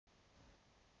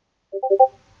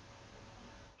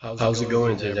How's it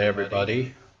going today,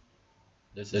 everybody?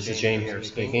 This is James here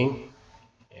speaking,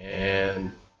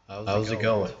 and how's it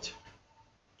going?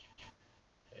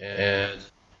 And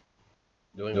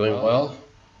doing well.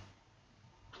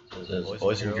 The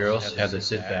boys and girls have to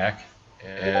sit back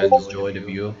and enjoy the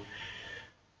view.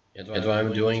 And what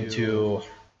I'm doing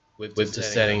with the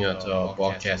setting of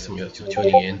broadcasting to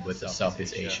tuning in with the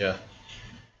Southeast Asia.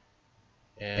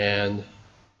 And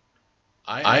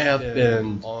I have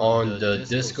been on the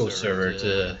Disco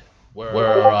server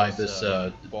where I was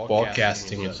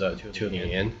broadcasting and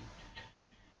tuning in.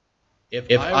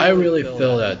 If I really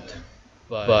feel that,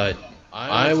 but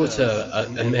I was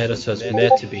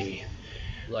meant to be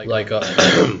like the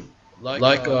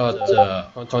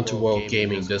Hunter World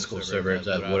Gaming Disco server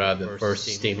that would have been first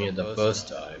streaming it the first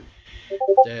time.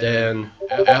 Then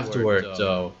afterward,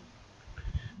 though.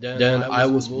 Then I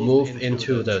was moved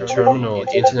into the terminal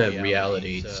internet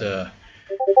reality,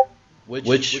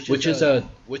 which is I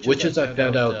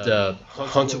found out the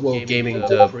Hunter World Gaming,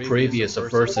 the previous,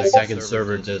 the first and second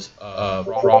server, this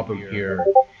problem here,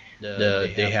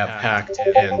 they have hacked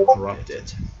and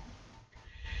corrupted.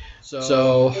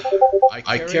 So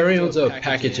I carry on the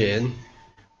package in,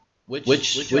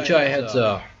 which I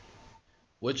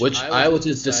was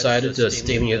just decided to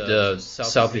streaming at the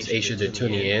Southeast Asia to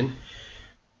tuning in.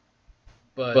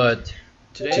 But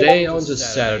today on this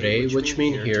Saturday, which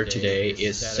means here today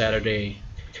is Saturday,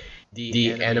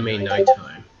 the anime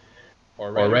nighttime,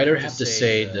 or rather have to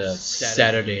say the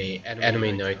Saturday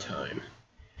anime nighttime.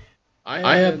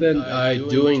 I have been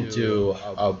doing to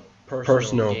a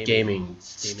personal gaming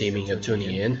streaming and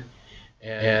tuning in,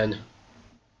 and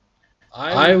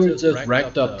I was just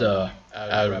racked up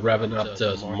revving up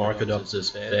the market of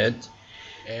this event,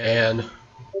 and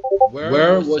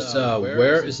where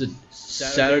is the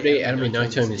Saturday anime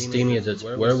nighttime streaming?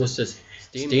 Where was this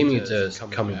streaming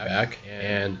coming back?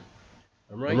 And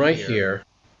I'm right here.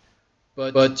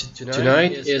 But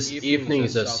tonight is evening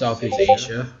is Southeast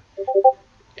Asia,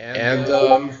 and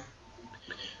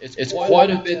it's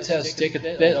quite a bit take a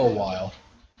bit a while.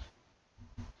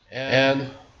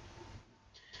 And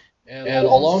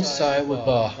alongside with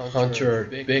Hunter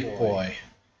Big Boy.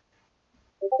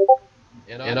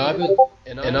 And I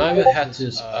would have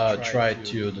to try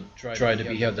to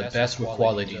be have the best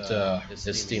quality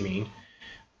the streaming,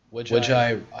 which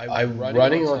I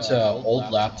running on the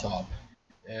old laptop,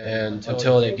 and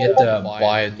until they get to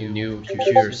buy a new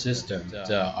computer system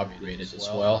upgraded as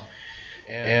well,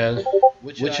 and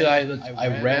which I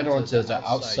ran onto the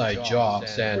outside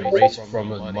jobs and raised from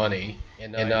the money,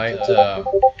 and I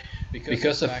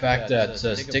because of the fact that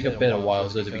take a bit of while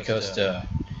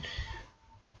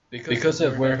because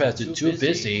of where I've too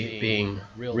busy being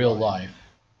real life,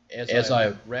 as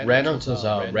I ran onto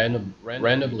the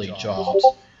randomly jobs,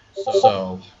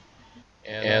 so,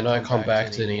 and I come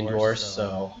back to the indoors,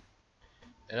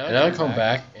 and I come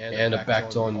back and back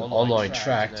to an online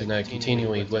track, and I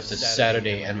continuing with the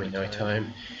Saturday anime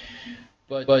nighttime.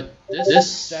 But this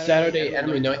Saturday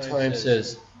anime nighttime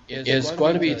is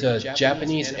going to be the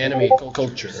Japanese anime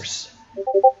cultures,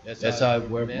 as I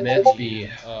were meant to be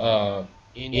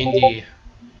in the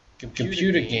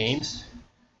computer games,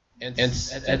 and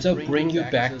to bring you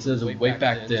back to the way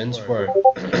back then for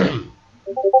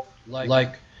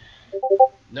like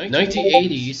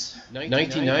 1980s,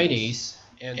 1990s,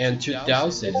 and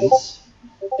 2000s,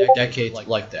 decades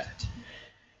like that.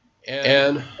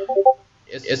 And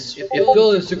it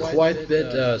feels quite a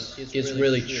bit it's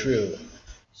really true.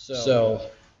 So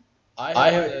I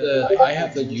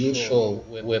have the usual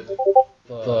with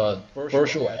the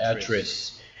virtual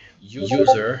address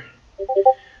user,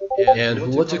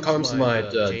 and what comes to my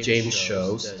James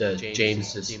shows that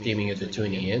James is streaming at the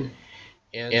tuning in,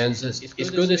 and it's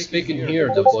good to speak in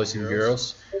here, the boys and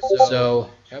girls. So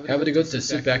have a good to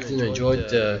sit back and enjoy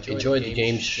the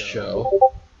James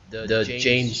show, the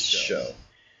James show.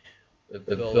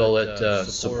 Bill at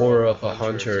supporter of a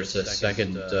Hunter's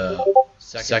second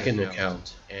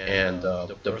account, and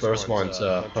the first one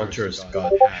Hunters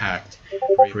got hacked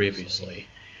previously,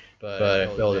 but I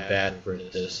felt bad for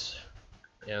this,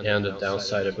 and the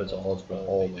downside of it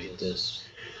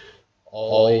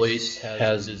always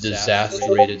has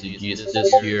disastrated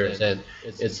this year, and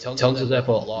it's tons of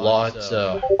a lot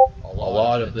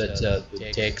of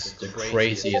it takes the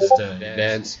craziest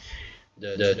events,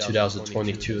 the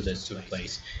 2022 that took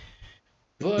place,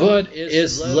 but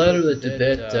it's literally the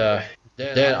bit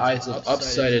that I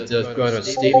upside it going to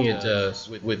streaming it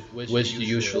with which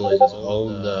usually is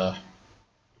on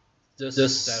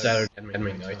this Saturday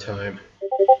anime nighttime,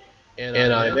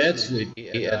 and I'm actually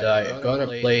gonna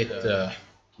play it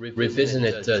revisit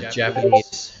it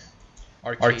Japanese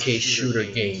arcade shooter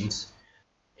games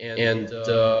and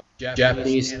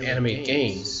Japanese anime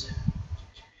games.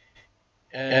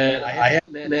 And I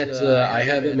haven't met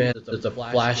the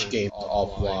Flash games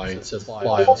offline, the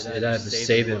files that I've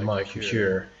saved in my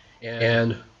computer,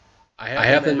 and I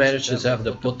haven't managed to have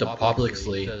the put the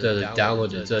publicly the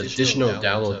download the additional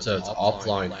download the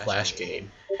offline Flash game,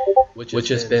 which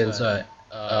has been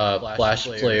Flash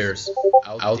players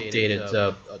outdated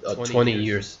 20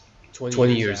 years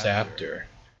after.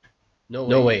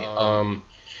 No wait,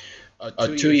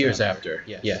 2 years after.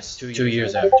 Yes, 2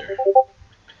 years after.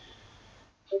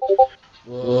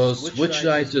 Well, which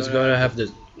I just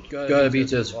gotta be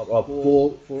just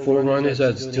full runners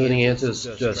that's tuning in to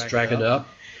just drag it up,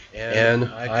 and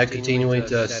I continuing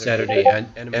to Saturday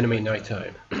anime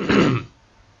nighttime.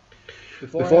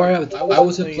 Before I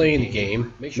wasn't playing the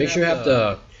game. Make sure you have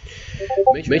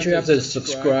to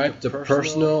subscribe to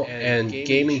personal and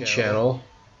gaming channel,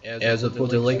 as I put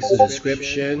the links in the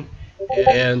description,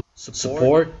 and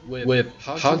support with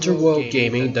Hunter World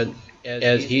Gaming that,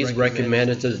 as he's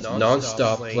recommended to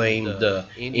non-stop playing the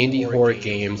indie horror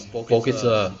games, focus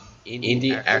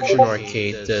indie action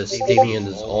arcade, the Steaming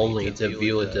is only to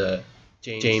view the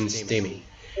James Steaming.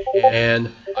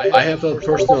 And I have a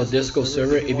personal Discord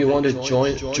server. If you want to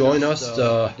join us,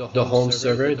 the home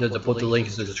server, put the link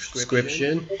in the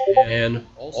description, and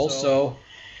also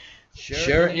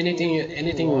share anything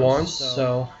you want.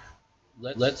 So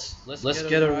let's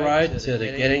get a ride to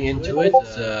getting into it.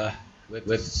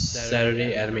 With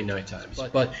Saturday anime night times.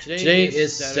 But today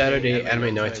is Saturday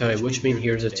anime night time, which means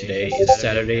here today is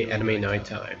Saturday anime night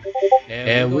time.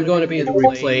 And we're going to be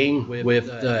replaying with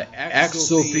the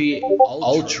XOP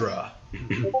Ultra,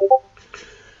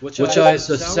 which is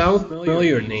the sound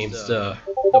familiar names, the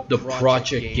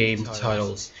project game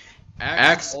titles.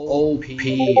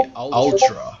 XOP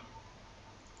Ultra.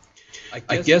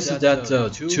 I guess that's a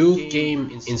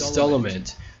 2-game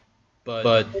installment.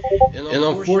 But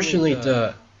unfortunately,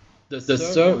 the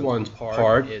third one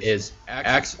part is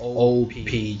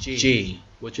XOPG,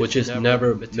 which is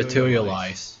never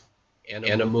materialized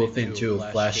and moved into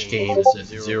Flash games at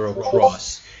Zero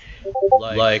Cross,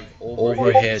 like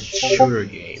overhead shooter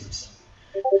games.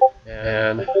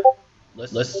 And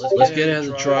let's get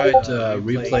a try to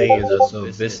replaying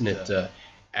the visit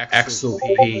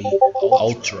XOP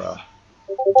Ultra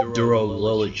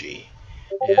Durology.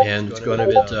 And it's going to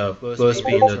be the first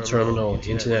being the terminal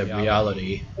internet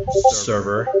reality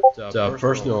server, the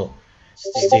personal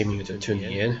streaming to tune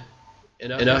in,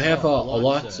 and I have a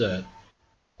lot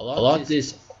of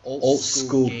these old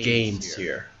school games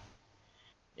here,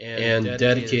 and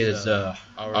dedicated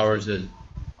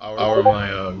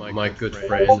my good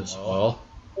friend as well.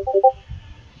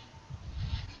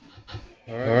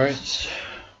 All right,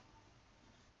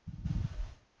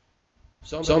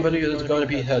 somebody is going to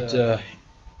be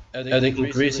adding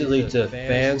increasingly the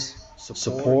fans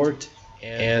support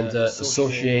and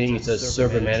associating the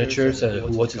server managers who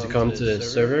want to come to the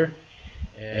server.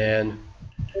 And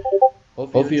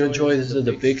hope you enjoy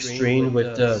the big stream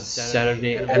with the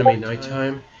Saturday anime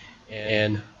nighttime.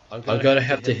 And I'm gonna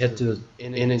have to head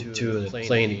into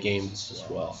playing the games as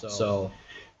well. So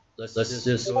let's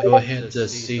just go ahead to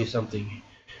see something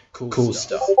cool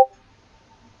stuff.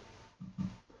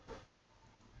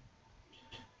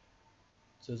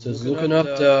 So just looking up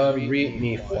the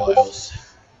README files.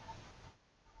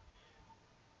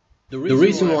 The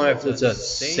reason why it's the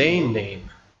same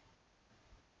name,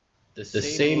 the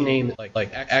same name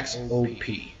like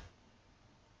XOP.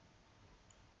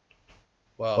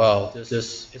 Well, this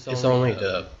is only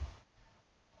the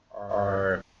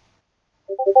our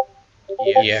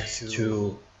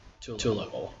EX2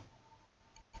 level.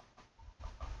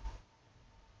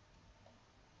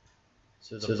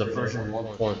 So the version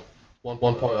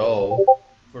 1.0,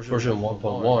 version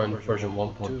 1.1, version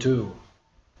 1.2,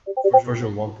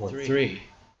 version 1.3.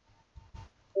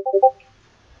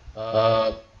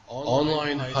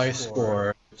 Online high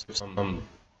score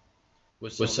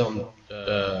with some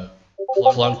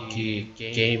clunky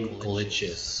game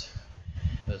glitches.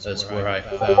 That's where I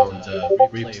found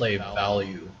replay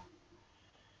value.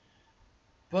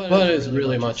 But it's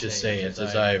really much to say, as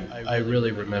I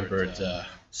really remembered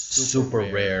super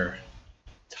rare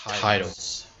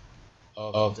titles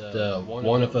of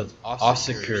one of the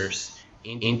Oscar's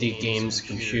indie games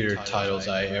computer titles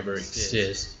I ever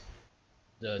exist,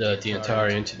 the entire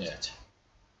internet.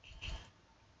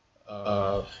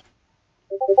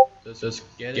 Just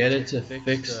get it to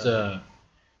fix the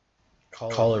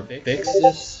color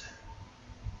fixes.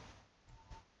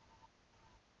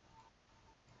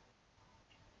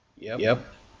 Yep.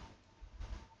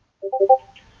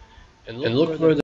 And look for the